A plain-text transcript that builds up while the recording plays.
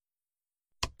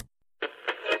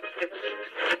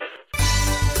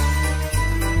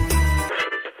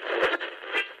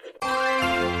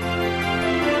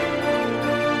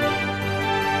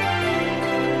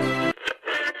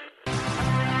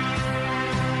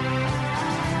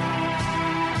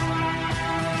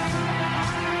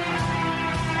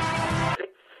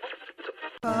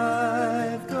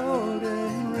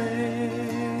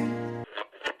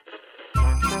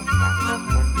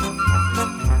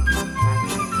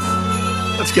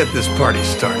Let's get this party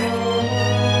started.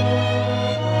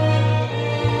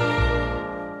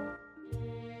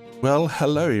 Well,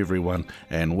 hello everyone,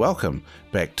 and welcome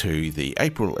back to the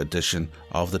April edition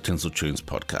of the Tinsel Tunes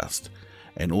podcast.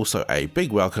 And also a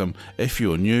big welcome if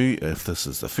you're new, if this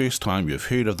is the first time you've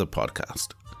heard of the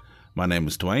podcast. My name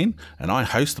is Dwayne, and I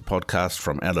host the podcast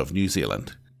from out of New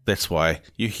Zealand. That's why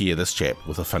you hear this chap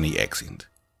with a funny accent.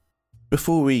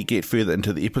 Before we get further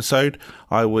into the episode,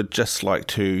 I would just like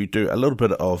to do a little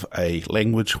bit of a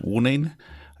language warning.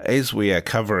 As we are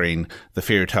covering the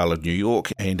Fairytale of New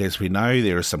York, and as we know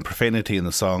there is some profanity in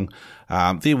the song,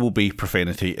 there will be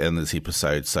profanity in this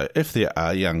episode. So if there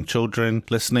are young children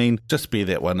listening, just bear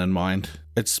that one in mind.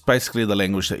 It's basically the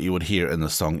language that you would hear in the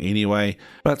song anyway,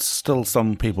 but still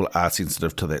some people are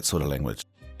sensitive to that sort of language.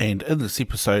 And in this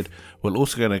episode, we're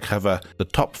also going to cover the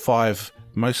top 5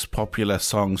 most popular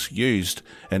songs used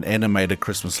in animated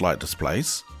Christmas light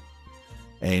displays.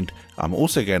 And I'm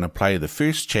also going to play the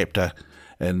first chapter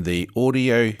in the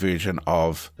audio version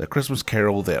of the Christmas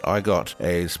Carol that I got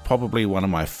as probably one of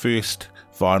my first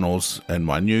vinyls in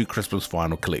my new Christmas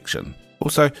vinyl collection.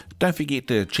 Also, don't forget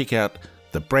to check out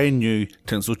the brand new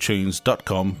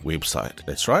tinseltunes.com website.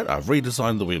 That's right, I've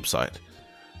redesigned the website.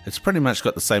 It's pretty much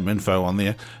got the same info on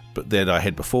there that I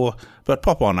had before, but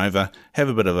pop on over, have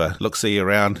a bit of a look-see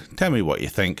around, tell me what you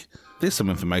think. There's some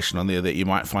information on there that you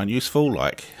might find useful,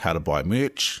 like how to buy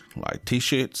merch, like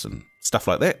t-shirts and stuff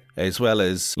like that, as well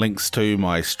as links to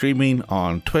my streaming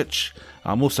on Twitch.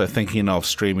 I'm also thinking of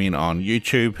streaming on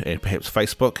YouTube and perhaps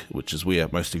Facebook, which is where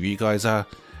most of you guys are,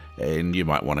 and you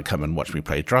might want to come and watch me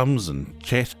play drums and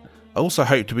chat. I also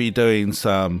hope to be doing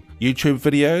some YouTube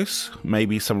videos,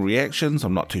 maybe some reactions,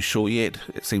 I'm not too sure yet.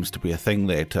 It seems to be a thing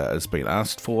that has been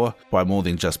asked for by more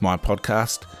than just my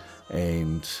podcast,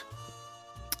 and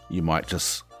you might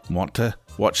just want to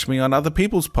watch me on other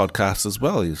people's podcasts as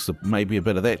well. There's maybe a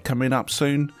bit of that coming up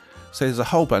soon. So there's a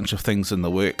whole bunch of things in the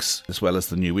works, as well as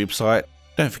the new website.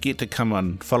 Don't forget to come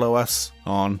and follow us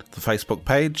on the Facebook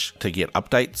page to get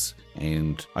updates.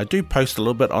 And I do post a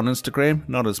little bit on Instagram,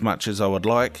 not as much as I would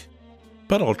like,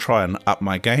 but I'll try and up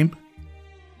my game.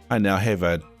 I now have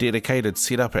a dedicated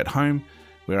setup at home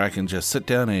where I can just sit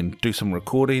down and do some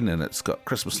recording, and it's got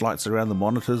Christmas lights around the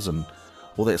monitors and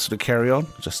all that sort of carry on,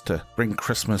 just to bring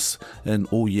Christmas in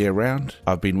all year round.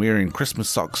 I've been wearing Christmas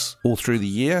socks all through the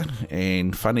year,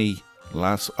 and funny,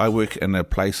 I work in a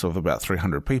place of about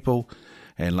 300 people,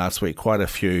 and last week quite a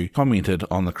few commented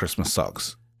on the Christmas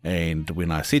socks. And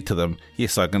when I said to them,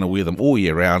 yes, I'm going to wear them all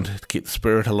year round to keep the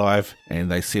spirit alive,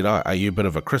 and they said, oh, are you a bit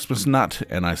of a Christmas nut?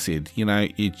 And I said, you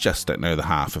just don't know the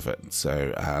half of it.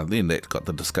 So then that got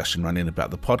the discussion running about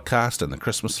the podcast and the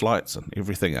Christmas lights and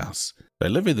everything else. So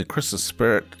living the Christmas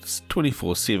spirit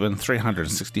 24/7,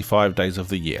 365 days of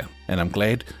the year, and I'm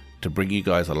glad to bring you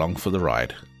guys along for the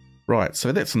ride. Right,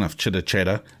 so that's enough chitter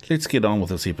chatter. Let's get on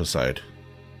with this episode.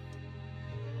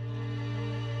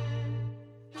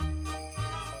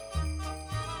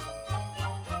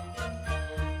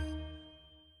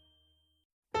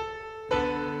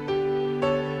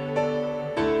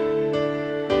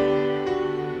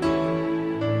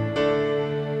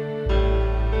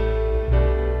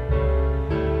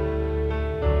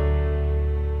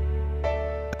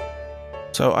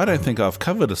 So I don't think I've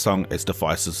covered a song as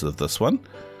devices of this one.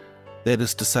 That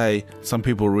is to say, some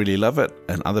people really love it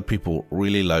and other people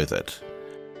really loathe it.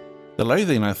 The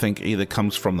loathing, I think, either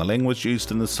comes from the language used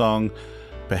in the song,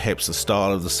 perhaps the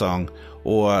style of the song,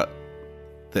 or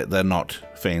that they're not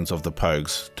fans of the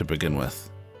Pogues to begin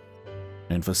with.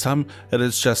 And for some, it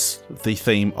is just the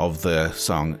theme of the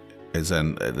song, as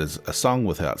in it is a song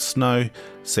without snow,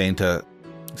 Santa,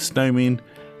 snowmen,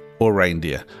 or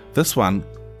reindeer. This one,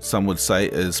 some would say,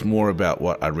 is more about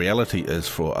what a reality is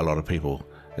for a lot of people.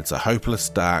 It's a hopeless,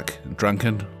 dark,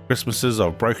 drunken Christmases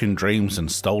of broken dreams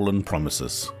and stolen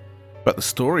promises. But the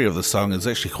story of the song is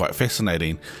actually quite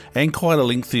fascinating and quite a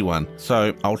lengthy one,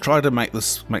 so I'll try to make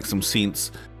this make some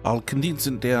sense. I'll condense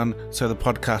it down so the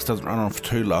podcast doesn't run on for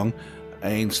too long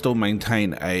and still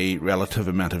maintain a relative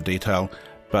amount of detail,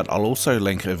 but I'll also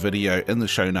link a video in the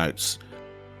show notes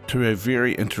to a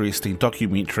very interesting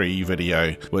documentary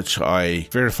video which I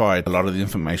verified a lot of the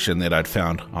information that I'd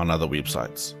found on other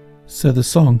websites. So the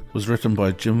song was written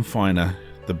by Jim Finer,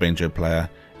 the banjo player,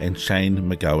 and Shane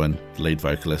McGowan, the lead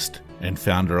vocalist and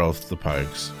founder of the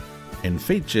Pogues, and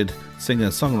featured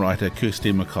singer-songwriter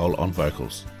Kirsty MacColl on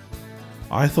vocals.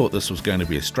 I thought this was going to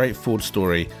be a straightforward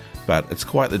story, but it's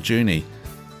quite the journey.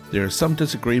 There is some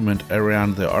disagreement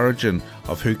around the origin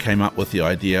of who came up with the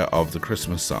idea of the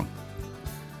Christmas song.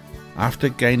 After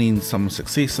gaining some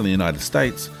success in the United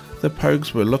States, the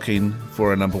Pogues were looking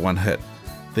for a number one hit,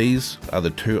 These are the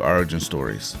two origin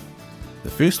stories. The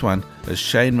first one is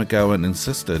Shane MacGowan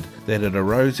insisted that it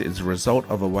arose as a result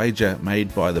of a wager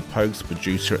made by the Pogues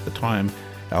producer at the time,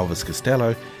 Elvis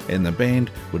Costello, and the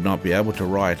band would not be able to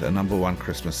write a #1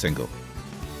 Christmas single.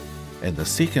 And the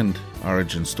second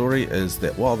origin story is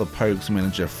that while the Pogues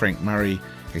manager Frank Murray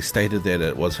has stated that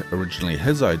it was originally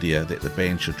his idea that the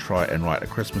band should try and write a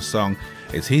Christmas song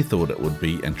as he thought it would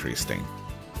be interesting.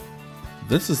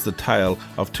 This is the tale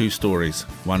of two stories,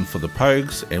 one for the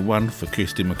Pogues and one for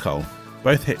Kirsty MacColl,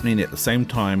 both happening at the same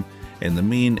time, and the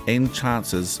men and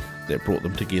chances that brought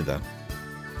them together.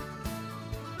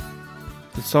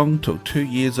 The song took 2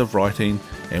 years of writing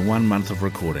and 1 month of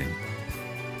recording.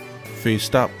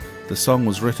 First up, the song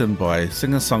was written by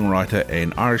singer-songwriter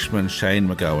and Irishman Shane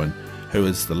MacGowan, who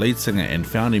is the lead singer and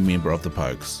founding member of the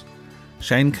Pogues.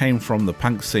 Shane came from the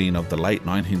punk scene of the late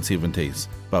 1970s,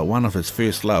 but one of his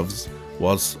first loves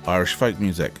was Irish folk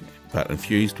music, but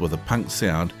infused with a punk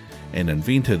sound, and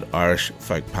invented Irish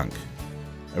folk punk.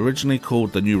 Originally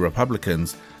called the New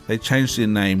Republicans, they changed their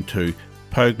name to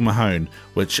Pogue Mahone,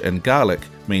 which in Gaelic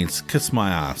means kiss my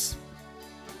ass.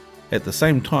 At the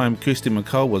same time, Kirsty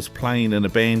MacColl was playing in a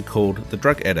band called the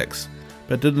Drug Addicts,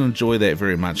 but didn't enjoy that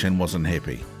very much and wasn't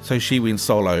happy, so she went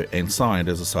solo and signed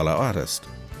as a solo artist.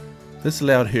 This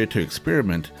allowed her to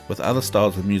experiment with other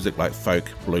styles of music like folk,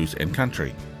 blues and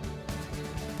country.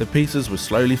 The pieces were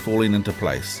slowly falling into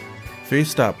place.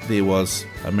 First up, there was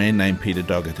a man named Peter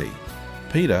Doherty.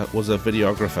 Peter was a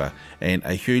videographer and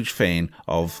a huge fan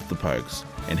of the Pogues,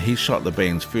 and he shot the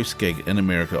band's first gig in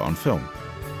America on film,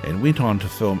 and went on to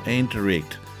film and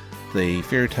direct the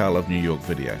Fairytale of New York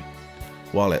video.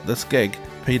 While at this gig,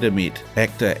 Peter met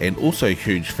actor and also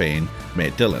huge fan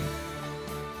Matt Dillon.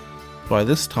 By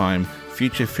this time,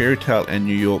 future Fairytale and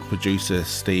New York producer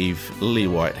Steve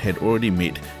Lillywhite had already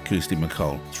met Kirsty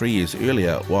MacColl 3 years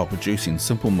earlier while producing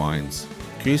Simple Minds.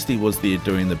 Kirsty was there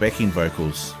doing the backing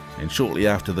vocals, and shortly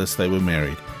after this they were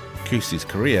married. Kirsty's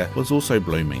career was also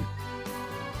blooming.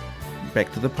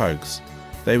 Back to the Pogues.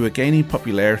 They were gaining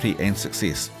popularity and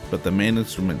success, but the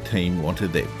management team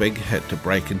wanted that big hit to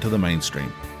break into the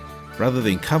mainstream. Rather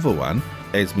than cover one,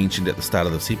 as mentioned at the start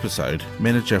of this episode,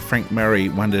 manager Frank Murray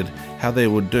wondered how they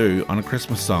would do on a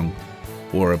Christmas song,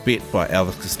 or a bet by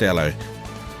Elvis Costello.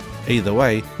 Either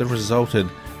way, this resulted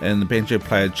in the banjo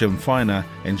player Jim Finer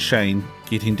and Shane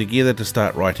getting together to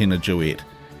start writing a duet.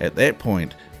 At that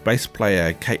point, bass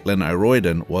player Caitlin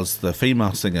O'Royden was the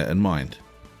female singer in mind.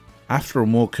 After a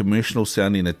more commercial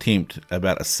sounding attempt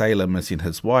about a sailor missing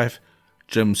his wife,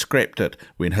 Jim scrapped it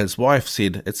when his wife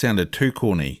said it sounded too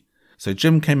corny. So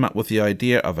Jim came up with the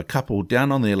idea of a couple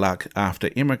down on their luck after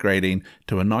emigrating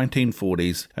to a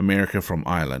 1940s America from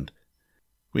Ireland.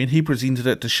 When he presented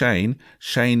it to Shane,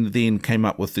 Shane then came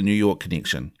up with the New York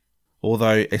connection.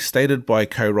 Although, as stated by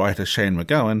co-writer Shane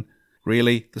MacGowan,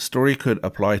 really, the story could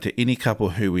apply to any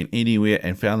couple who went anywhere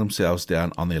and found themselves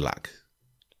down on their luck.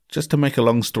 Just to make a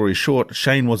long story short,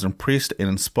 Shane was impressed and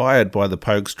inspired by the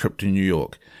Pogues' trip to New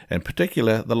York, in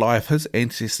particular the life his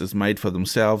ancestors made for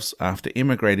themselves after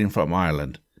emigrating from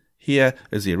Ireland. Here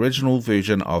is the original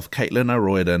version of Caitlin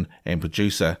O'Royden and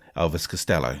producer Elvis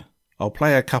Costello. I'll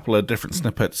play a couple of different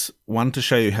snippets, one to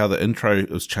show you how the intro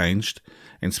was changed,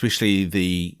 and especially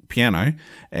the piano,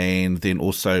 and then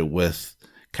also with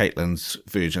Caitlin's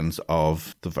versions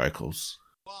of the vocals.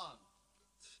 1,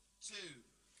 2,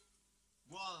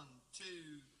 1, 2,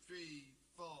 3,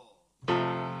 4.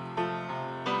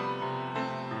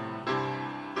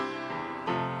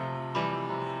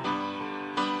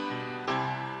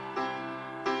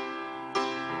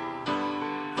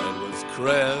 It was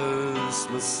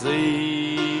Christmas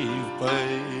Eve,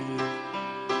 babe,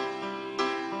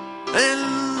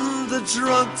 in the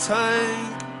drunk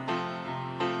tank.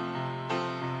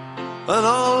 An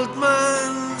old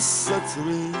man said to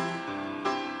me,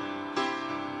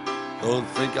 don't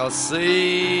think I'll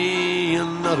see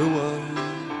another one.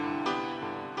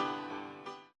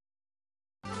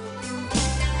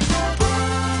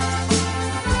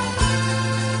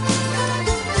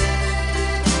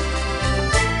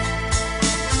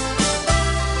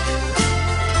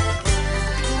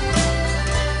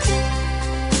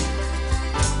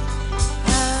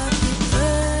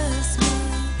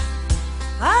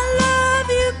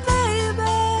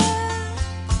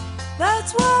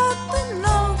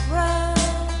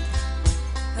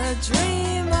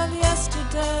 Dream of yesterday.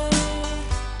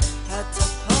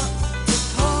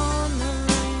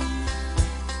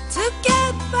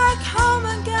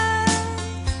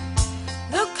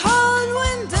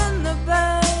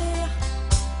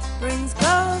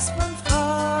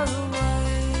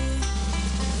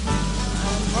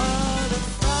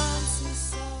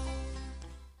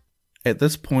 At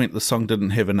this point, the song didn't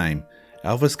have a name.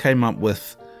 Elvis came up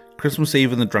with Christmas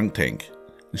Eve in the Drunk Tank.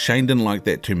 Shane didn't like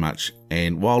that too much,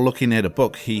 and while looking at a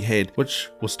book he had, which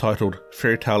was titled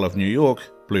Fairytale of New York,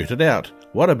 blurted out,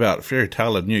 "What about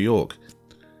Fairytale of New York?"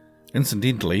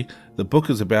 Incidentally, the book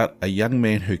is about a young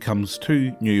man who comes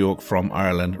to New York from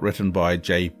Ireland, written by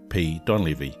J.P.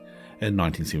 Donlevy in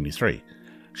 1973.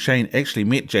 Shane actually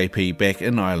met J.P. back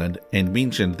in Ireland and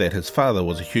mentioned that his father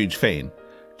was a huge fan.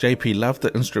 J.P. loved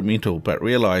the instrumental but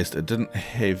realised it didn't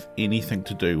have anything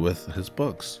to do with his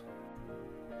books.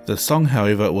 The song,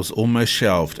 however, was almost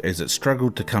shelved as it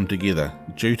struggled to come together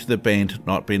due to the band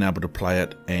not being able to play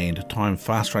it and time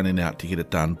fast running out to get it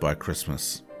done by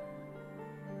Christmas.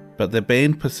 But the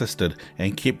band persisted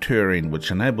and kept touring,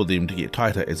 which enabled them to get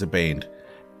tighter as a band,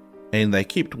 and they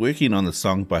kept working on the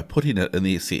song by putting it in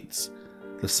their sets.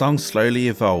 The song slowly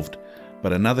evolved,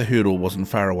 but another hurdle wasn't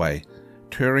far away.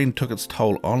 Touring took its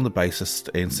toll on the bassist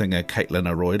and singer Caitlin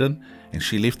O'Royden, and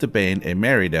she left the band and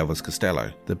married Elvis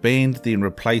Costello. The band then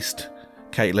replaced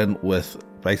Caitlin with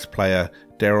bass player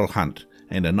Daryl Hunt,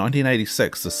 and in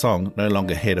 1986 the song no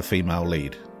longer had a female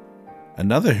lead.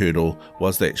 Another hurdle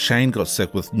was that Shane got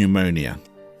sick with pneumonia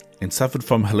and suffered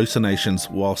from hallucinations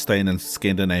while staying in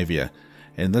Scandinavia,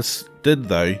 and this did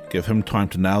though give him time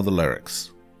to nail the lyrics.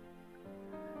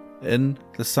 In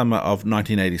the summer of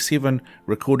 1987,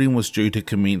 recording was due to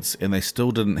commence and they still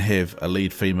didn't have a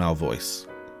lead female voice.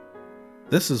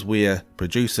 This is where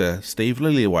producer Steve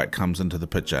Lillywhite comes into the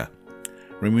picture.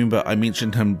 Remember I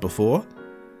mentioned him before?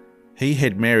 He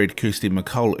had married Kirsty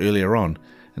MacColl earlier on,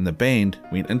 and the band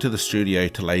went into the studio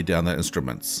to lay down the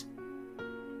instruments.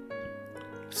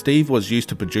 Steve was used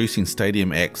to producing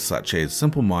stadium acts such as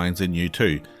Simple Minds and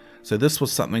U2, so this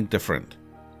was something different.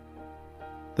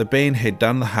 The band had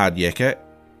done the hard yakka,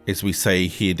 as we say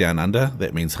here down under,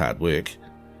 that means hard work,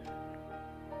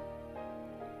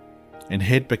 and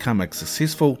had become a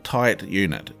successful, tight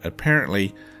unit.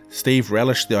 Apparently, Steve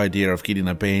relished the idea of getting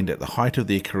a band at the height of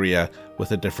their career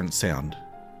with a different sound.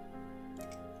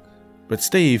 But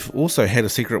Steve also had a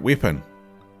secret weapon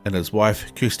in his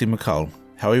wife, Kirsty MacColl.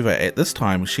 However, at this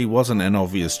time, she wasn't an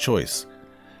obvious choice.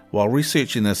 While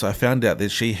researching this, I found out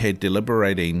that she had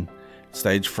debilitating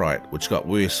stage fright, which got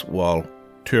worse while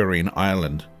touring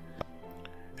Ireland.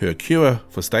 Her cure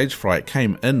for stage fright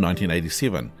came in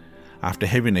 1987, after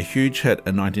having a huge hit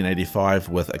in 1985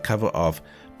 with a cover of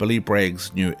Billy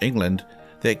Bragg's New England.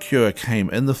 That cure came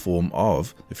in the form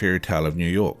of the Fairytale of New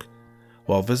York.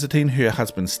 While visiting her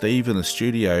husband Steve in the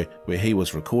studio where he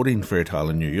was recording Fairytale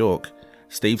in New York,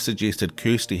 Steve suggested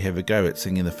Kirsty have a go at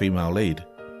singing the female lead.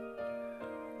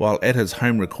 While at his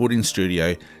home recording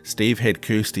studio, Steve had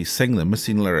Kirsty sing the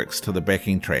missing lyrics to the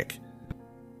backing track.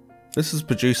 This is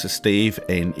producer Steve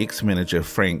and ex-manager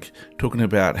Frank talking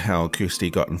about how Kirsty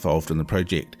got involved in the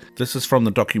project. This is from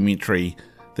the documentary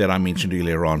that I mentioned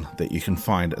earlier on that you can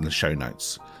find in the show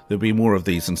notes. There'll be more of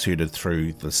these inserted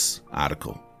through this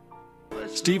article.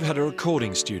 Steve had a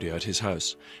recording studio at his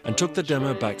house and took the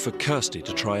demo back for Kirsty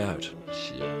to try out.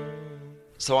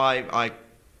 So I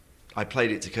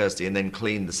played it to Kirsty and then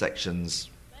cleaned the sections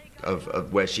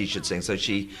of where she should sing. So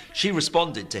she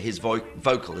responded to his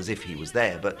vocal as if he was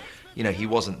there, but you know he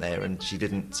wasn't there, and she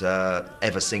didn't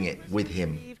ever sing it with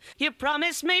him. You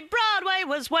promised me Broadway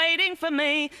was waiting for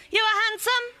me. You were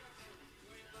handsome.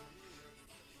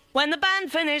 When the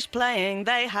band finished playing,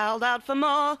 they howled out for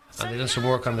more. And they did some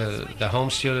work on the home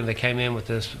studio, and they came in with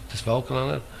this vocal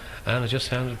on it, and it just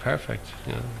sounded perfect,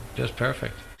 you know, just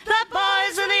perfect. The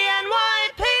boys of the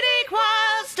NYPD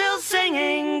choir still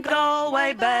singing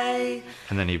Galway Bay.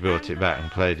 And then he brought it back and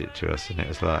played it to us, and it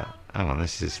was like, hang on,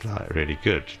 this is like really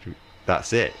good.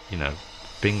 That's it, you know,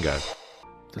 bingo.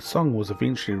 The song was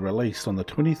eventually released on the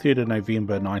 23rd of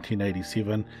November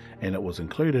 1987, and it was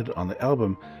included on the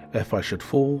album If I Should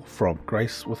Fall from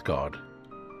Grace with God.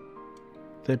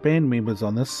 The band members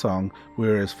on this song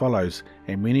were as follows,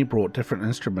 and many brought different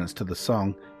instruments to the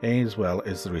song as well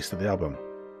as the rest of the album.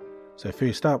 So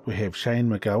first up we have Shane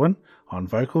MacGowan on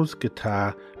vocals,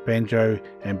 guitar, banjo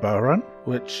and bodhrán,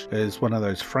 which is one of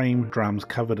those frame drums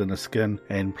covered in a skin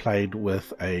and played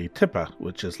with a tipper,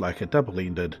 which is like a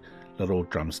double-ended little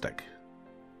drumstick.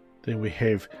 Then we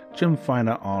have Jim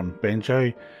Finer on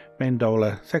banjo,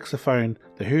 mandola, saxophone,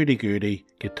 the hurdy-gurdy,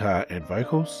 guitar and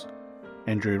vocals,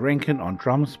 Andrew Rankin on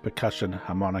drums, percussion,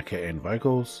 harmonica and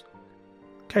vocals,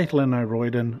 Caitlin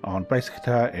O'Royden on bass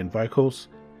guitar and vocals,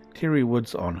 Terry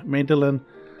Woods on mandolin,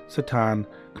 sitar,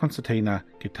 concertina,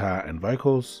 guitar and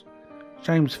vocals,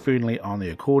 James Fernley on the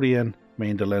accordion,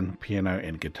 mandolin, piano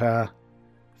and guitar,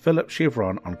 Philip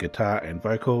Chevron on guitar and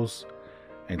vocals,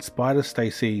 and Spider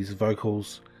Stacy's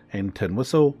vocals and tin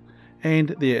whistle, and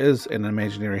there is an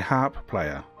imaginary harp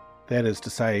player. That is to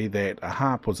say that a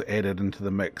harp was added into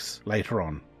the mix later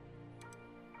on.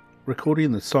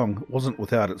 Recording the song wasn't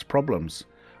without its problems,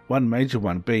 one major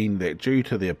one being that due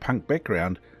to their punk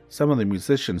background, some of the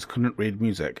musicians couldn't read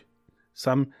music.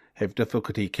 Some have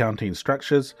difficulty counting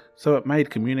structures, so it made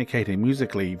communicating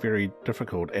musically very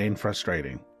difficult and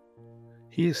frustrating.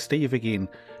 Here's Steve again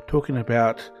talking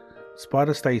about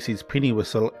Spider Stacy's penny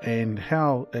whistle and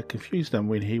how it confused him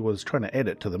when he was trying to add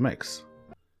it to the mix.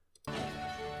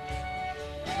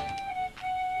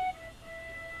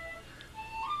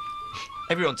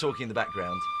 Everyone talking in the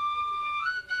background.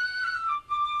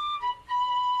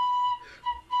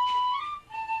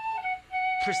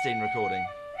 Pristine recording.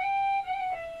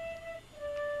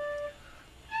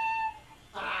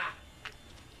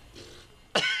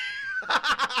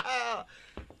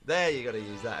 There, you got to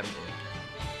use that, haven't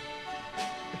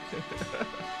you?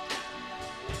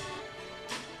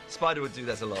 Spider would do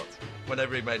that a lot,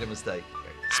 whenever he made a mistake.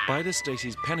 Spider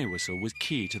Stacy's penny whistle was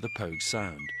key to the Pogues'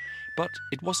 sound, but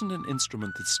it wasn't an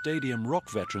instrument that stadium rock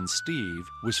veteran Steve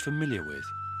was familiar with.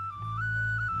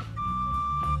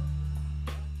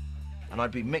 And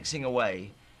I'd be mixing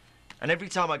away, and every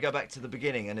time I go back to the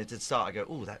beginning and it'd start, I go,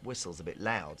 "Oh, that whistle's a bit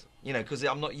loud," you know, because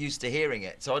I'm not used to hearing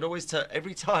it. So I'd always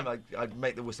every time I'd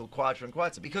make the whistle quieter and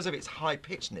quieter because of its high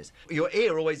pitchedness. Your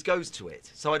ear always goes to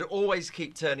it, so I'd always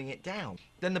keep turning it down.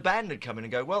 Then the band would come in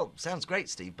and go, "Well, sounds great,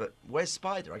 Steve, but where's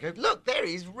Spider?" I go, "Look, there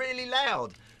he's really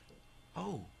loud."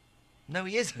 "Oh, no,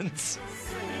 he isn't."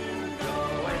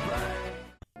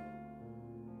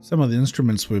 Some of the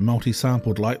instruments were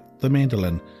multi-sampled like the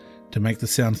mandolin to make the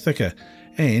sound thicker,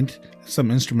 and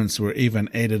some instruments were even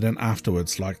added in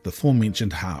afterwards like the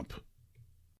aforementioned harp.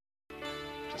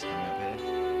 Just coming up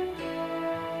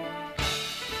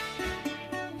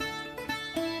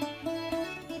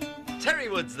here. Terry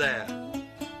Wood's there.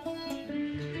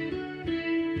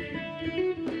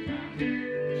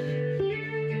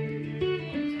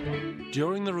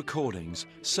 During the recordings,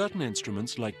 certain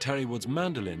instruments like Terry Wood's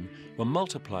mandolin were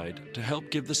multiplied to help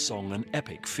give the song an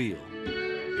epic feel.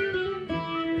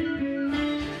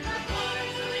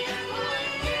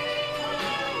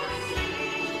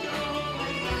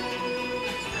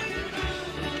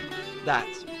 That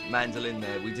mandolin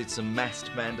there, we did some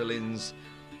massed mandolins,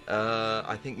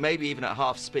 I think maybe even at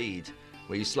half speed,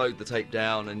 where you slowed the tape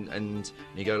down and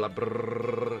you go like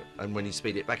brrrr, and when you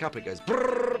speed it back up it goes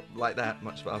brrrr, like that,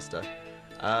 much faster.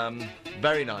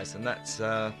 Very nice, and that's,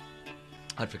 I'd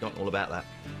forgotten all about that.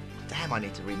 Damn, I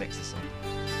need to remix the song.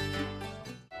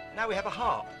 Now we have a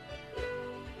harp.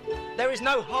 There is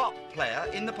no harp player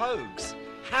in the Pogues.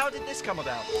 How did this come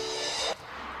about?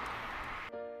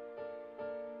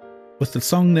 With the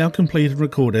song now complete and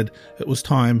recorded, it was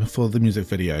time for the music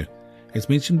video. As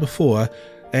mentioned before,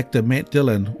 actor Matt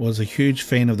Dillon was a huge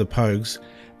fan of the Pogues,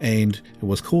 and it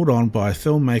was called on by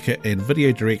filmmaker and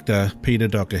video director Peter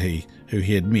Doherty, who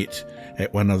he had met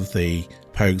at one of the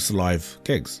Pogues live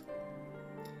gigs.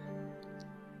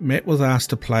 Matt was asked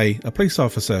to play a police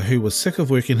officer who was sick of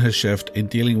working his shift and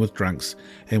dealing with drunks,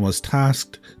 and was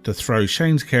tasked to throw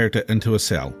Shane's character into a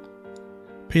cell.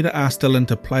 Peter asked Dillon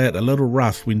to play it a little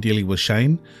rough when dealing with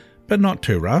Shane, but not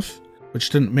too rough, which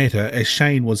didn't matter as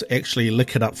Shane was actually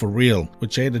liquored up for real,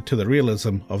 which added to the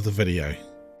realism of the video.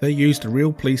 They used a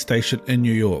real police station in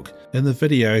New York. In the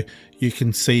video, you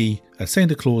can see a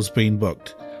Santa Claus being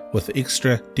booked, with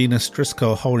extra Dennis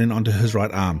Driscoll holding onto his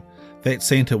right arm. That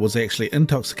Santa was actually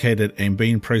intoxicated and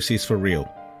being processed for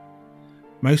real.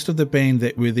 Most of the band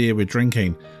that were there were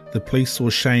drinking. The police saw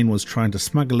Shane was trying to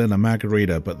smuggle in a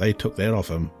margarita, but they took that off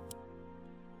him.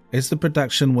 As the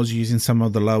production was using some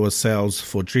of the lower cells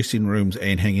for dressing rooms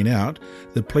and hanging out,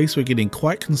 the police were getting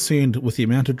quite concerned with the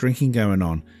amount of drinking going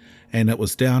on, and it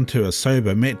was down to a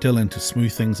sober Matt Dillon to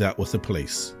smooth things out with the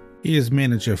police. Here's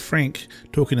manager Frank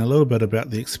talking a little bit about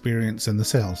the experience in the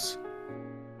cells.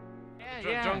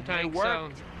 Yeah, drunk tanks.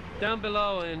 So down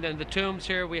below and then the tombs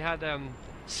here, we had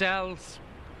cells,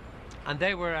 and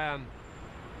they were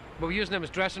we were using them as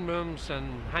dressing rooms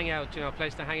and hang out, you know, a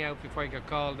place to hang out before you got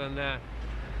called. And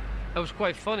it was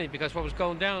quite funny because what was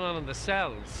going down in the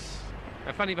cells,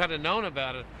 if anybody had known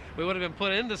about it, we would have been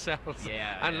put in the cells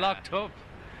and locked up.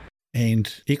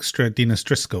 And extra Dennis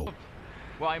Driscoll.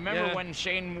 Well, I remember when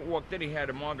Shane walked in, he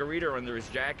had a margarita under his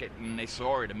jacket, and they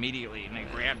saw it immediately, and they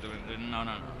grabbed him and said,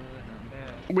 no.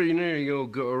 We nearly all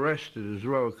got arrested as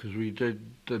well, because we did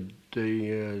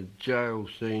the jail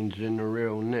scenes in the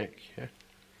real Nick, yeah?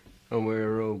 And we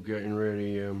were all getting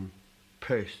really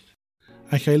pissed.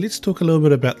 Okay, let's talk a little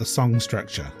bit about the song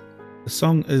structure. The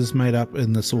song is made up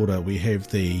in this order. We have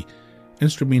the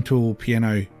instrumental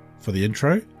piano for the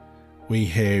intro. we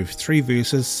have 3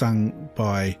 verses sung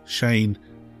by Shane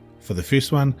for the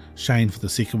first one, Shane for the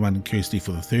second one, and Kirsty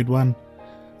for the third one.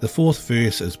 The 4th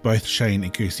verse is both Shane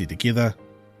and Kirsty together.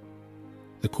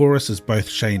 The chorus is both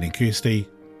Shane and Kirsty.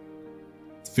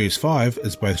 Verse 5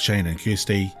 is both Shane and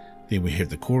Kirsty. Then we have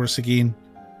the chorus again.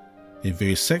 Then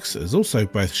verse 6 is also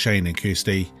both Shane and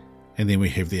Kirsty. And then we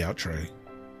have the outro.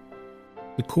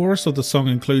 The chorus of the song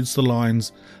includes the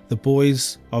lines, "The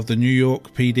boys of the New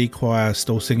York PD choir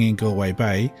still singing Galway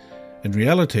Bay." In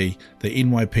reality, the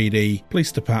NYPD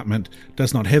Police Department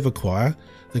does not have a choir,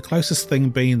 the closest thing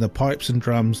being the pipes and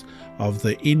drums of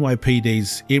the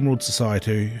NYPD's Emerald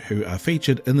Society, who are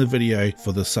featured in the video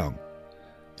for the song.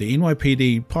 The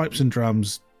NYPD pipes and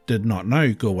drums did not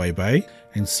know Galway Bay,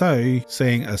 and so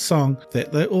sang a song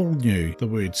that they all knew the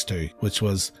words to, which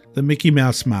was the Mickey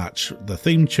Mouse March, the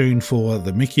theme tune for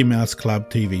the Mickey Mouse Club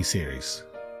TV series.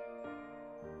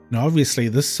 Now obviously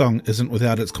this song isn't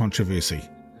without its controversy.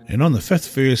 And on the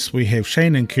 5th verse we have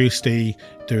Shane and Kirsty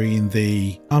doing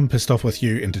the "I'm pissed off with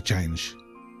you" interchange.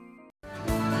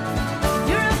 You're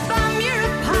a bum, you're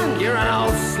a punk. You're an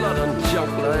old slut and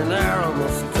junk lying there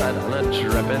almost dead on a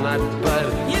trip in that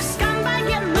bed. You scumbag,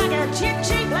 you maggot, you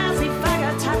cheap, lousy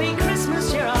faggot. Happy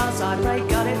Christmas, you're ours. I pray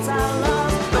God it's our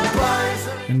love. The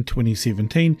boys. In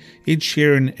 2017, Ed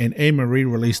Sheeran and Anne-Marie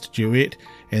released a duet,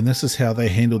 and this is how they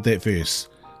handled that verse.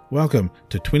 Welcome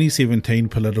to 2017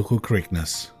 political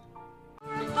correctness.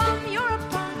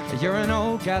 You're an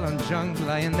old gallant junk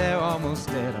lying there almost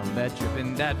dead on that trip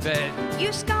in that bed. You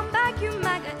scumbag, you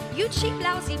maggot, you cheap,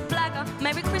 lousy blagger.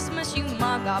 Merry Christmas, you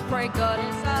mug, I pray God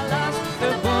it's our last.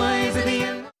 The boys at the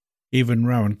end. Even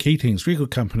Rowan Keating's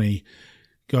record company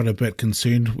got a bit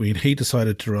concerned when he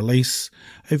decided to release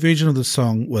a version of the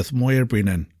song with Moya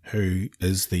Brennan, who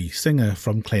is the singer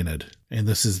from Clannad, and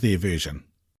this is their version.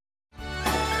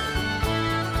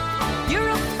 You're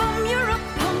a bum, you're a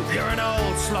punk. You're an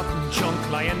old slut and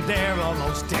junk lying there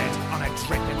almost dead on a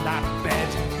trip in that bed.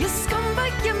 You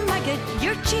scumbag, you maggot,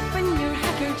 you're cheap and you're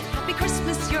haggard. Happy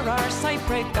Christmas, you're ours. I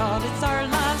pray God it's our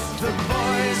last. The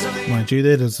boys of the Mind you,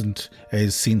 that isn't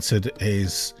as censored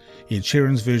as Ed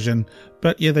Sheeran's version,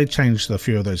 but yeah, they changed a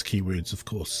few of those keywords, of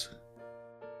course.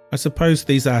 I suppose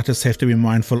these artists have to be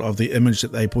mindful of the image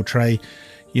that they portray.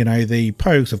 You know, the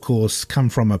Pogues, of course, come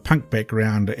from a punk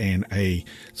background and a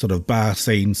sort of bar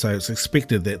scene, so it's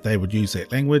expected that they would use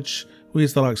that language,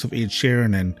 whereas the likes of Ed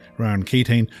Sheeran and Rowan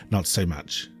Keating, not so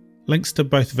much. Links to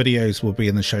both videos will be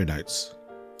in the show notes.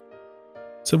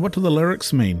 So what do the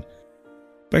lyrics mean?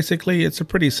 Basically, it's a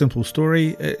pretty simple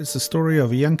story. It's a story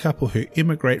of a young couple who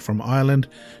emigrate from Ireland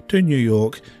to New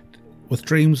York with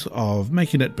dreams of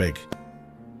making it big.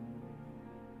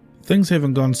 Things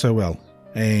haven't gone so well,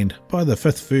 and by the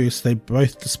 5th verse they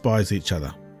both despise each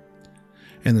other.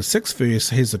 And the 6th verse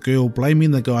has a girl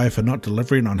blaming the guy for not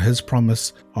delivering on his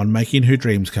promise on making her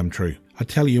dreams come true. I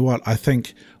tell you what, I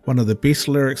think one of the best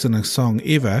lyrics in a song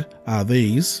ever are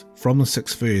these from the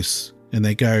 6th verse, and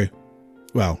they go,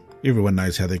 well, everyone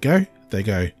knows how they go. They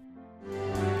go,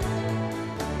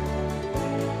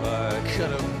 I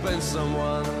could have been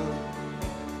someone.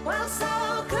 Well,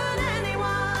 so could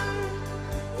anyone.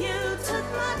 You took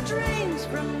my dreams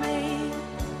from me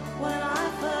when I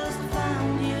first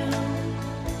found you.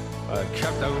 I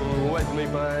kept them with me,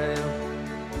 babe.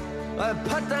 I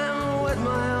put them with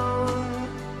my own.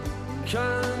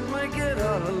 Can't make it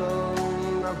all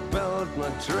alone. I built my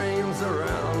dreams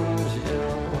around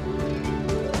you.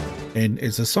 and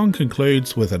as the song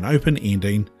concludes with an open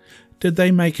ending, did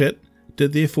they make it?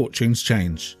 Did their fortunes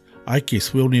change? I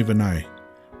guess we'll never know.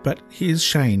 But here's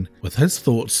Shane with his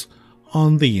thoughts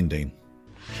on the ending.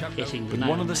 But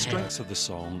one of the strengths of the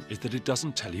song is that it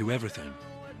doesn't tell you everything,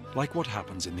 like what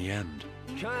happens in the end.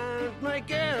 Can't make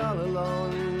it all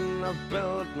alone. I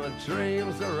built my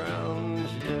dreams around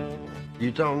you.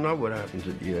 You don't know what happens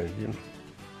at the end, you know.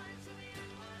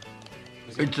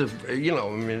 It's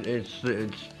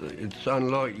it's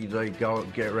unlikely they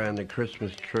get around the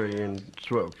Christmas tree and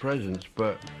swap presents,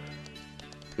 but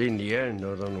in the end,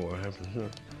 I don't know what happens. No.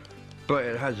 But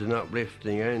it has an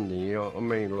uplifting ending, you know what I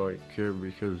mean?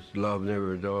 Because love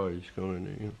never dies, kind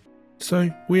of, you know. So,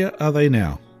 where are they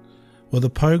now? Well, the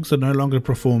Pogues are no longer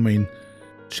performing.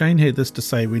 Shane had this to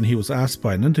say when he was asked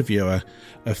by an interviewer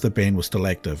if the band was still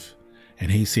active.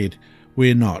 And he said,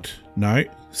 "We're not. No,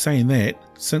 saying that,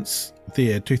 since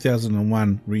their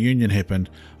 2001 reunion happened,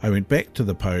 I went back to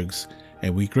the Pogues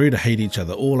and we grew to hate each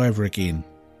other all over again."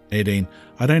 Adding,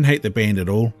 "I don't hate the band at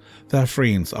all. They're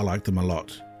friends. I like them a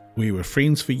lot. We were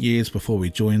friends for years before we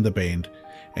joined the band,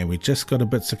 and we just got a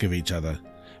bit sick of each other.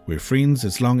 We're friends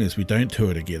as long as we don't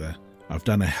tour together. I've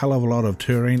done a hell of a lot of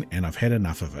touring and I've had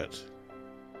enough of it."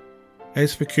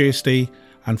 As for Kirsty,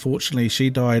 unfortunately she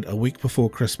died a week before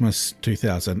Christmas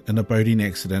 2000 in a boating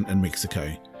accident in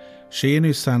Mexico. She and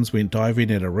her sons went diving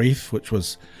at a reef which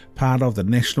was part of the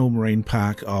National Marine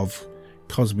Park of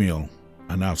Cozumel.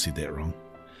 I know I've said that wrong.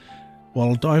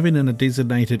 While diving in a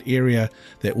designated area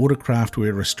that watercraft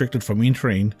were restricted from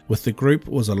entering, with the group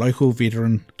was a local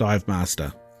veteran dive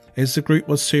master. As the group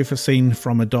was surfacing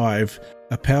from a dive,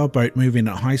 a powerboat moving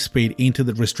at high speed entered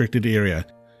the restricted area.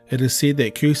 It is said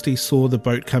that Kirsty saw the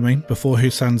boat coming before her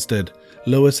sons did.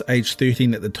 Lewis, aged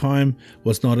 13 at the time,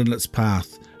 was not in its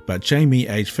path, but Jamie,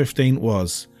 aged 15,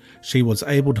 was. She was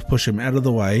able to push him out of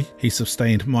the way. He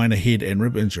sustained minor head and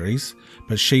rib injuries,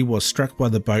 but she was struck by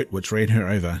the boat which ran her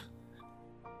over.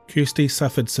 Kirsty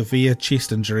suffered severe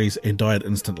chest injuries and died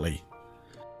instantly.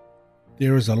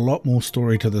 There is a lot more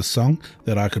story to this song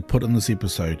that I could put in this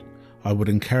episode. I would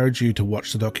encourage you to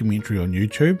watch the documentary on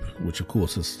YouTube, which of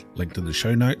course is linked in the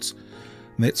show notes.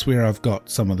 And that's where I've got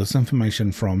some of this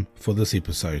information from for this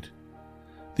episode.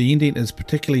 The ending is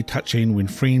particularly touching when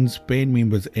friends, band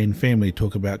members and family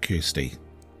talk about Kirsty.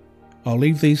 I'll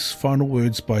leave these final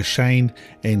words by Shane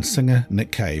and singer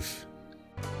Nick Cave.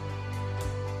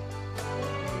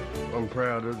 I'm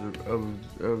proud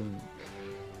of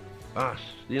us,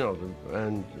 you know,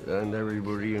 and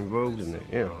everybody involved in it,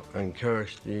 you know, and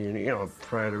Kirsty, and, you know, I'm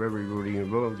proud of everybody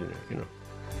involved in it, you know.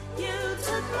 You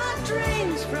took my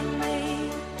dreams from me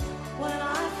when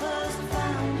I first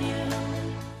found you.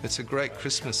 It's a great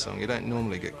Christmas song. You don't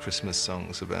normally get Christmas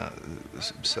songs about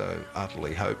so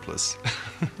utterly hopeless.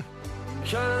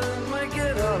 Can't make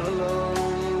it all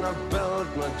alone. I built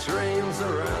my dreams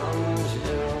around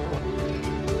you.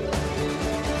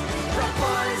 The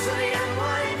boys of the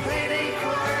NYPD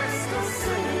chorus still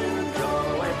singing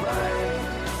Galway Bay,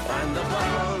 and the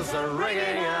bells are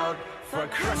ringing out for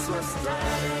Christmas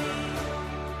Day.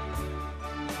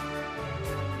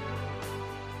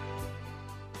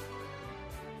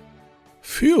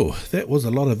 Phew, that was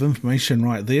a lot of information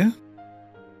right there.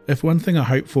 If one thing I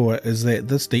hope for is that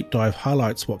this deep dive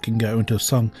highlights what can go into a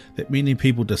song that many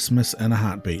people dismiss in a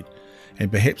heartbeat,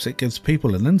 and perhaps it gives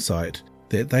people an insight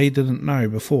that they didn't know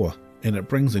before, and it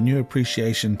brings a new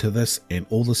appreciation to this and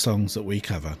all the songs that we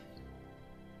cover.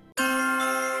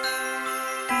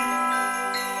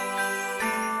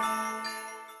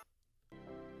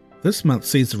 This month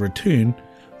sees the return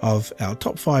of our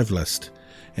top 5 list,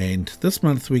 and this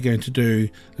month we're going to do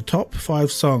the top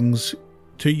 5 songs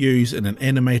to use in an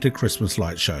animated Christmas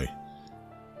light show.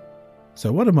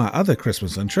 So one of my other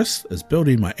Christmas interests is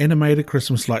building my animated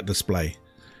Christmas light display.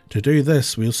 To do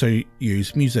this, we also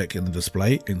use music in the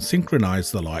display and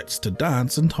synchronize the lights to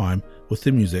dance in time with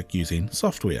the music using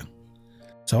software.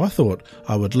 So I thought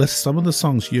I would list some of the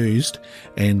songs used,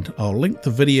 and I'll link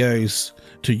the videos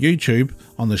to YouTube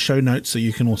on the show notes so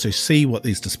you can also see what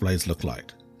these displays look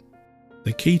like.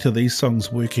 The key to these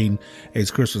songs working as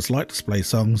Christmas light display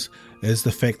songs is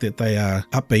the fact that they are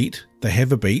upbeat, they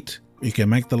have a beat, you can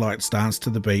make the lights dance to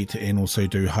the beat and also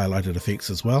do highlighted effects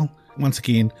as well. Once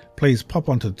again, please pop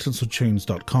onto the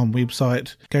tinseltunes.com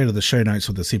website, go to the show notes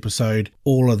for this episode,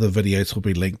 all of the videos will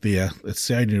be linked there. It's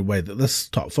the only way that this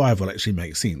top 5 will actually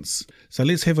make sense. So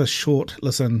let's have a short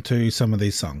listen to some of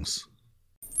these songs.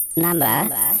 Number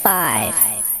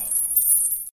 5.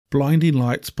 Blinding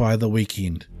Lights by The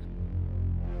Weeknd.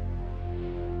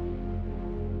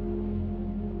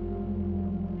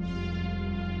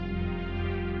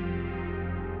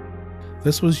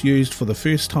 This was used for the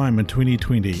first time in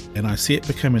 2020, and I see it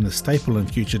becoming a staple in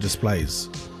future displays,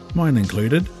 mine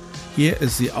included. Here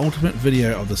is the ultimate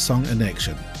video of the song in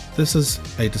action. This is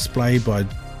a display by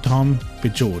Tom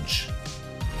Bjorge.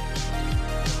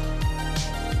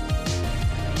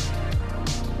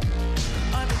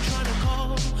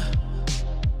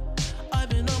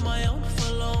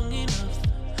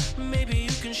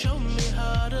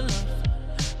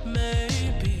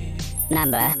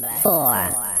 Number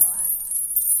 4.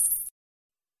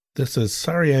 This is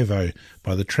Sarajevo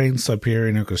by the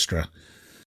Trans-Siberian Orchestra.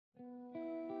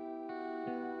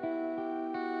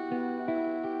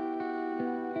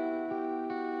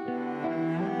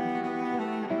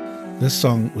 This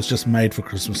song was just made for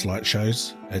Christmas light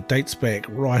shows. It dates back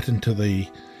right into the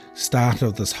start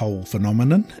of this whole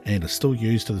phenomenon and is still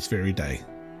used to this very day.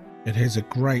 It has a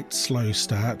great slow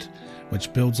start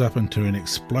which builds up into an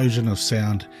explosion of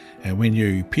sound, and when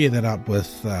you pair that up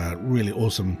with really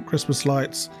awesome Christmas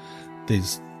lights,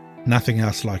 there's nothing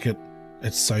else like it.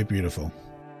 It's so beautiful.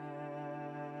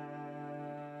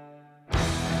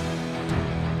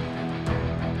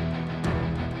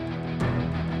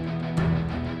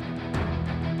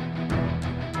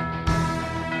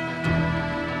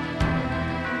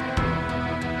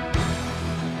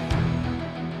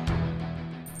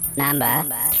 Number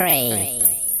 3.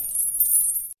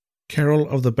 Carol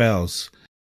of the Bells.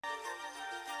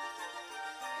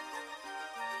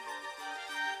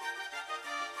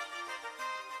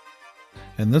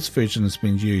 And this version has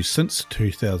been used since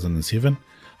 2007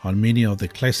 on many of the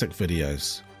classic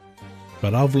videos.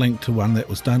 But I've linked to one that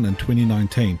was done in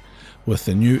 2019 with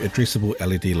the new addressable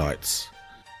LED lights.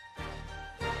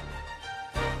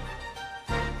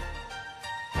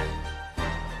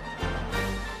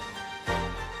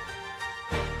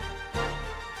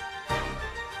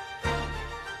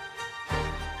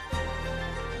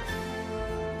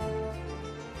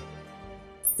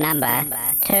 Number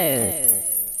 2.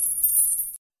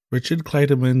 Richard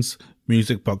Clayderman's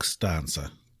Music Box Dancer.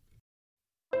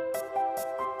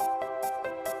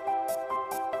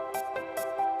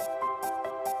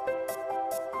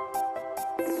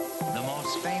 The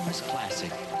most famous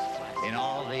classic in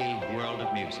all the world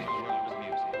of music.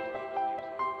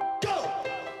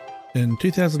 In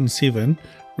 2007,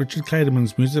 Richard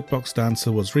Clayderman's Music Box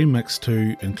Dancer was remixed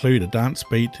to include a dance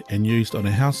beat and used on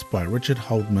a house by Richard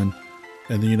Holdman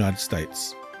in the United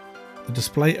States. The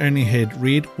display only had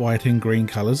red, white and green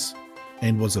colours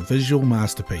and was a visual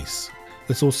masterpiece.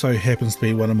 This also happens to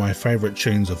be one of my favourite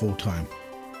tunes of all time.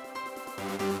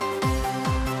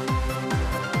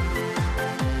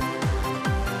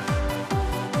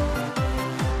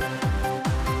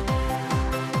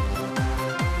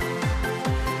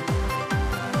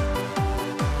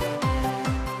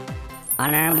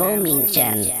 Honorable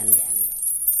mention.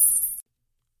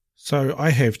 So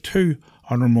I have 2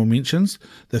 honourable mentions.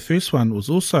 The first one was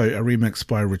also a remix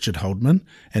by Richard Holdman,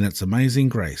 and it's Amazing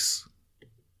Grace.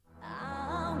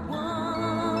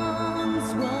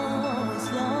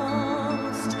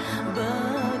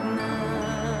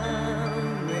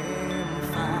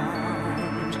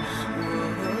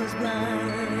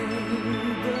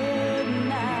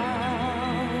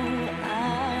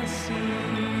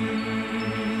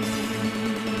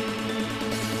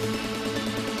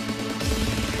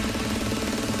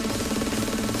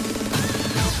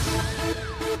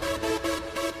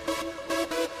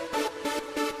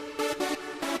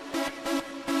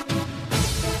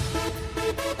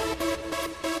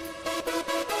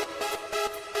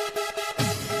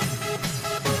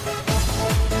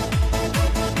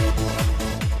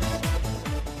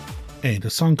 And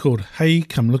a song called Hey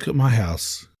Come Look at My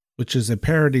House, which is a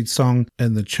parodied song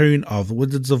in the tune of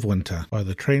Wizards of Winter by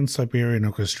the Trans-Siberian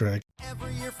Orchestra.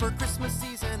 Every year for Christmas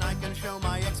season I can show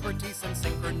my expertise in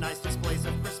synchronized displays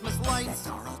of Christmas lights. That's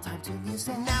our all-time tune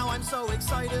music. Now I'm so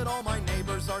excited, all my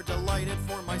neighbors are delighted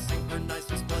for my synchronized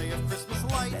display of Christmas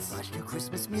lights. That's much new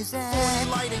Christmas music. 40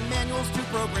 lighting manuals to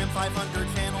program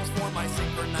 500 channels for my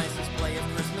synchronized display of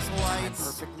Christmas lights.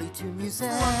 Perfectly tuned music.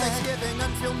 From Thanksgiving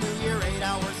until New Year, 8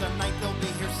 hours a night, they'll be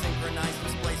here synchronized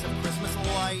displays of Christmas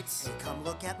lights. Hey, come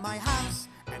look at my house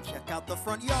and check out the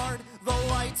front yard. The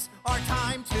lights are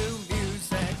time to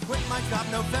music. Quit my job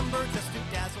November just to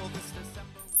dazzle this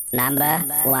December. Number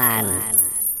 1.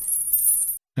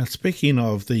 Now, speaking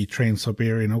of the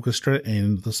Trans-Siberian Orchestra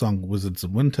and the song Wizards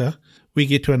of Winter, we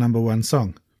get to a number 1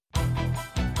 song.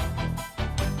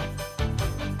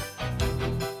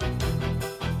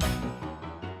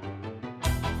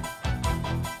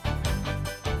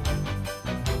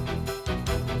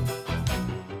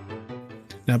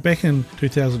 Now, back in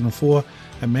 2004,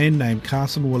 a man named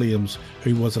Carson Williams,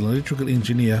 who was an electrical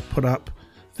engineer, put up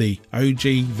the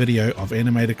OG video of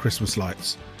animated Christmas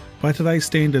lights. By today's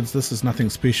standards, this is nothing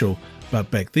special, but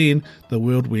back then, the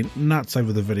world went nuts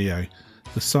over the video.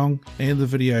 The song and the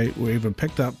video were even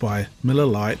picked up by Miller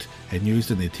Lite and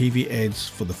used in their TV ads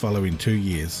for the following 2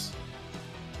 years.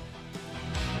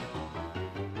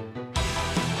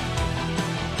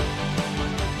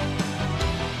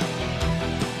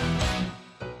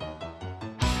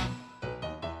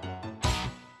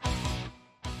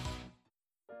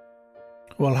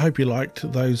 Well, I hope you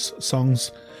liked those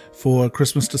songs for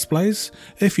Christmas displays.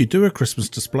 If you do a Christmas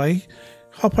display,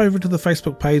 hop over to the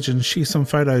Facebook page and share some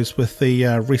photos with the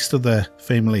rest of the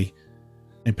family.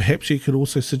 And perhaps you could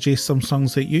also suggest some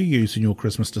songs that you use in your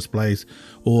Christmas displays,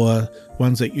 or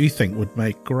ones that you think would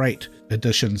make great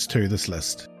additions to this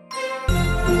list.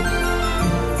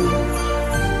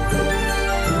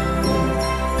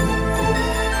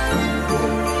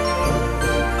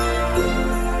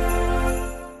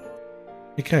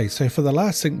 Okay, so for the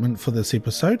last segment for this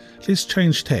episode, let's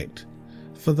change tact.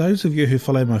 For those of you who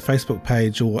follow my Facebook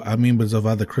page or are members of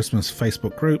other Christmas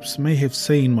Facebook groups may have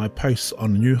seen my posts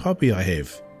on a new hobby I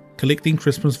have, collecting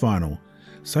Christmas vinyl.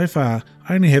 So far,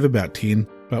 I only have about 10,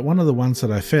 but one of the ones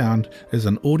that I found is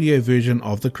an audio version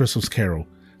of The Christmas Carol,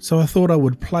 so I thought I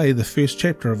would play the first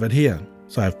chapter of it here.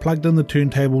 So I've plugged in the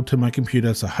turntable to my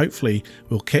computer, so hopefully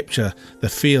we'll capture the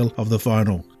feel of the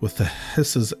vinyl with the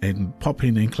hisses and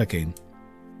popping and clicking.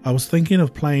 I was thinking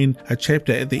of playing a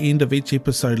chapter at the end of each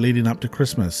episode leading up to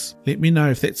Christmas. Let me know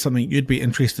if that's something you'd be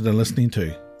interested in listening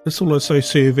to. This will also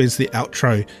serve as the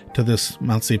outro to this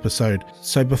month's episode.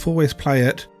 So before we play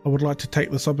it, I would like to take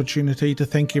this opportunity to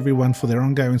thank everyone for their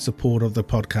ongoing support of the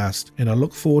podcast, and I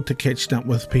look forward to catching up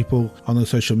with people on the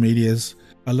social medias.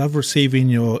 I love receiving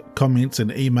your comments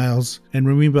and emails, and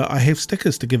remember, I have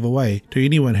stickers to give away to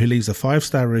anyone who leaves a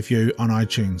 5-star review on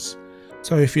iTunes.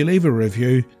 So if you leave a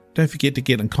review, don't forget to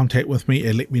get in contact with me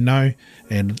and let me know,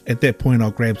 and at that point I'll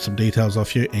grab some details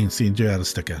off you and send you out a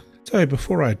sticker. So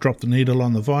before I drop the needle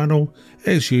on the vinyl,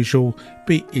 as usual,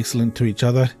 be excellent to each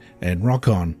other and rock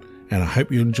on, and I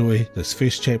hope you enjoy this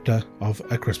first chapter of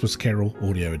A Christmas Carol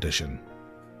audio edition.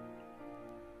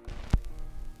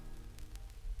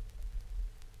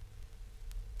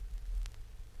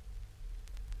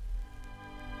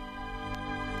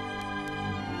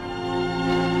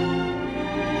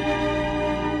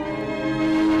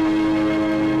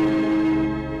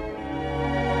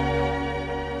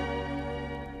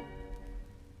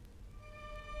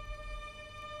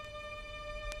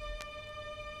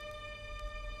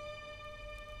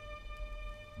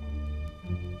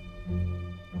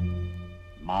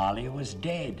 Marley was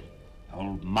dead.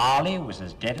 Old Marley was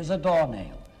as dead as a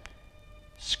doornail.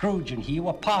 Scrooge and he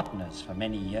were partners for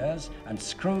many years, and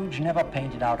Scrooge never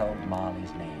painted out old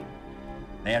Marley's name.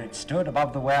 There it stood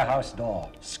above the warehouse door,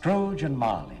 Scrooge and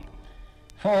Marley.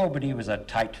 Oh, but he was a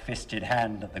tight-fisted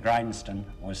hand at the grindstone,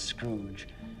 was Scrooge.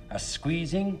 A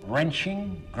squeezing,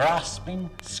 wrenching, grasping,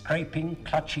 scraping,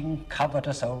 clutching,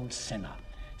 covetous old sinner.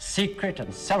 Secret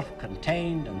and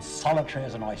self-contained and solitary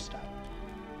as an oyster.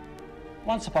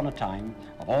 Once upon a time,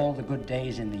 of all the good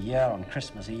days in the year on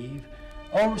Christmas Eve,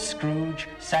 old Scrooge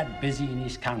sat busy in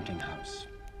his counting house.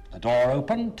 The door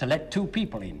opened to let 2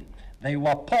 people in. They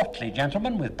were portly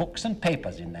gentlemen with books and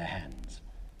papers in their hands.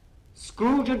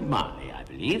 Scrooge and Marley, I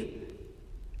believe.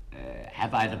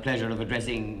 Have I the pleasure of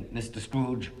addressing Mr.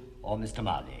 Scrooge or Mr.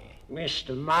 Marley?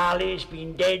 Mr. Marley's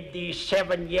been dead these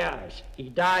 7 years. He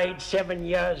died 7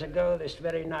 years ago this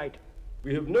very night.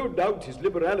 We have no doubt his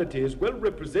liberality is well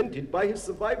represented by his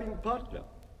surviving partner.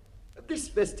 At this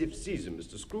festive season,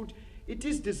 Mr. Scrooge, it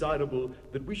is desirable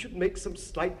that we should make some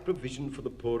slight provision for the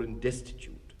poor and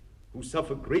destitute, who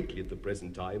suffer greatly at the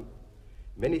present time.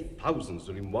 Many thousands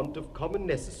are in want of common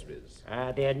necessaries.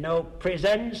 Are there no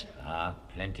prisons?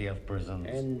 Plenty of prisons.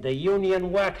 And the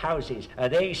union workhouses, are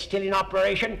they still in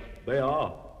operation? They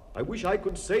are. I wish I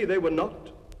could say they were not.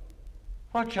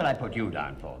 What shall I put you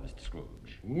down for, Mr. Scrooge?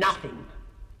 Nothing.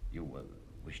 You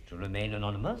wish to remain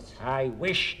anonymous? I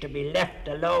wish to be left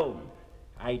alone.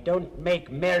 I don't make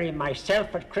merry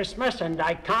myself at Christmas, and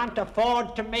I can't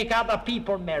afford to make other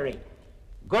people merry.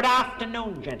 Good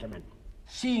afternoon, gentlemen.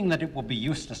 Seeing that it would be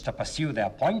useless to pursue their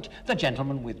point, the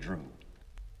gentlemen withdrew.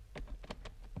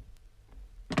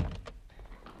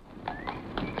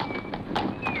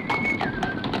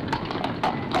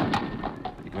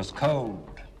 It was cold,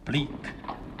 bleak,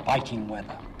 biting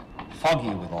weather, foggy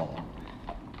withal,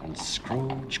 and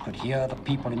Scrooge could hear the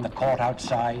people in the court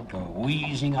outside go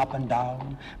wheezing up and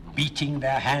down, beating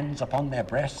their hands upon their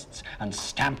breasts and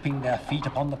stamping their feet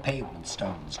upon the pavement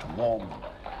stones to warm them.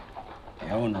 The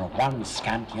owner of one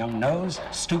scant young nose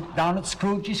stooped down at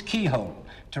Scrooge's keyhole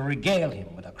to regale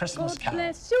him with a Christmas carol. God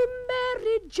bless you,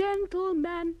 merry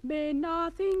gentlemen, may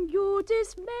nothing you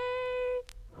dismay.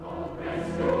 God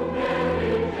bless you,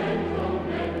 merry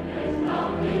gentlemen, there's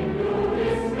nothing you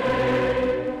dismay.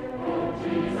 Oh,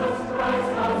 Jesus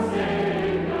Christ, our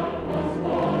Savior, was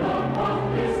born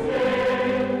upon this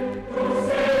day to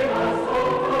save us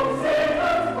all from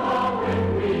Satan's power when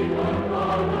we were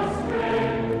gone astray.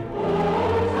 Oh,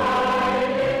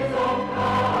 tidings of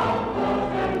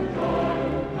comfort and joy,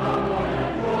 comfort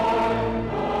and joy.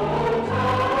 Oh,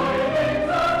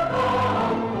 tidings of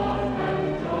comfort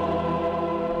and joy.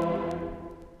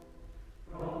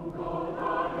 From God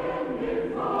our Heavenly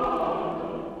Father,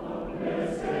 a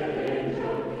blessed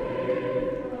angel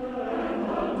came, and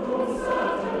unto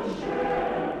certain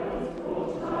shepherds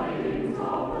brought tidings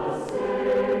of the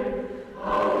same,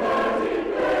 how that in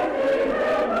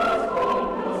Bethlehem was born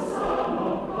the Son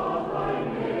of God by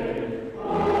name.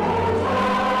 Oh, tidings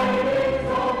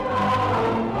of comfort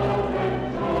and joy, comfort and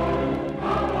joy.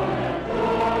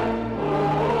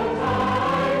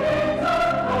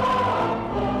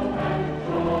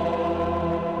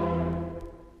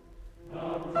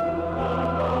 Oh, tidings of comfort and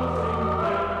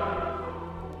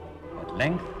At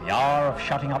length, the hour of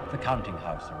shutting up the counting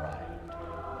house arrived.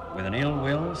 With an ill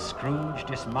will, Scrooge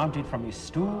dismounted from his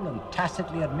stool and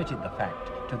tacitly admitted the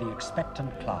fact to the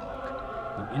expectant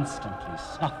clerk, who instantly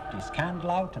snuffed his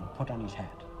candle out and put on his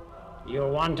hat.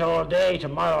 You'll want all day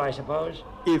tomorrow, I suppose?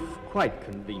 If quite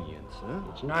convenient, sir.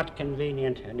 It's not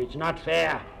convenient, and it's not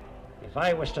fair. If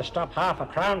I was to stop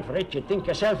 £0.50 for it, you'd think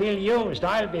yourself ill-used,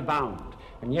 I'll be bound.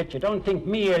 And yet you don't think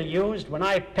me ill-used when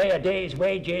I pay a day's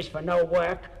wages for no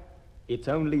work? It's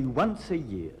only once a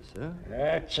year, sir.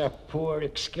 That's a poor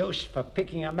excuse for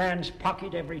picking a man's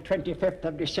pocket every 25th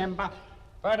of December.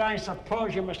 But I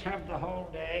suppose you must have the whole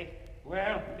day.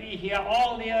 Well, be here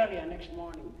all the earlier next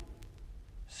morning.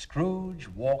 Scrooge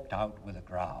walked out with a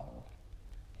growl.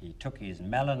 He took his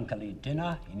melancholy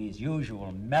dinner in his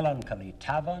usual melancholy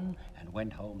tavern and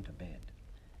went home to bed.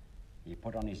 He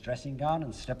put on his dressing gown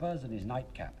and slippers and his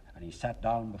nightcap, and he sat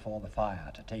down before the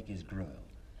fire to take his gruel.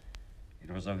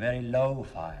 It was a very low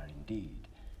fire indeed.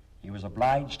 He was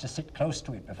obliged to sit close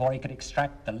to it before he could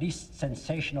extract the least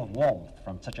sensation of warmth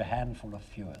from such a handful of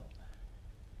fuel.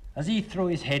 As he threw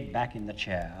his head back in the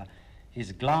chair,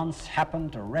 his glance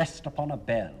happened to rest upon a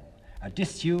bell, a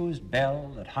disused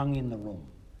bell that hung in the room.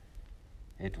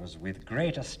 It was with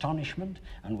great astonishment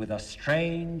and with a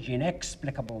strange,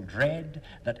 inexplicable dread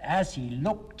that as he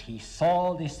looked, he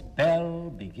saw this bell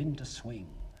begin to swing.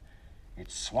 It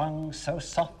swung so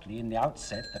softly in the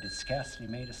outset that it scarcely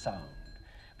made a sound,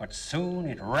 but soon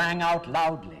it rang out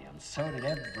loudly, and so did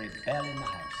every bell in the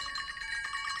house.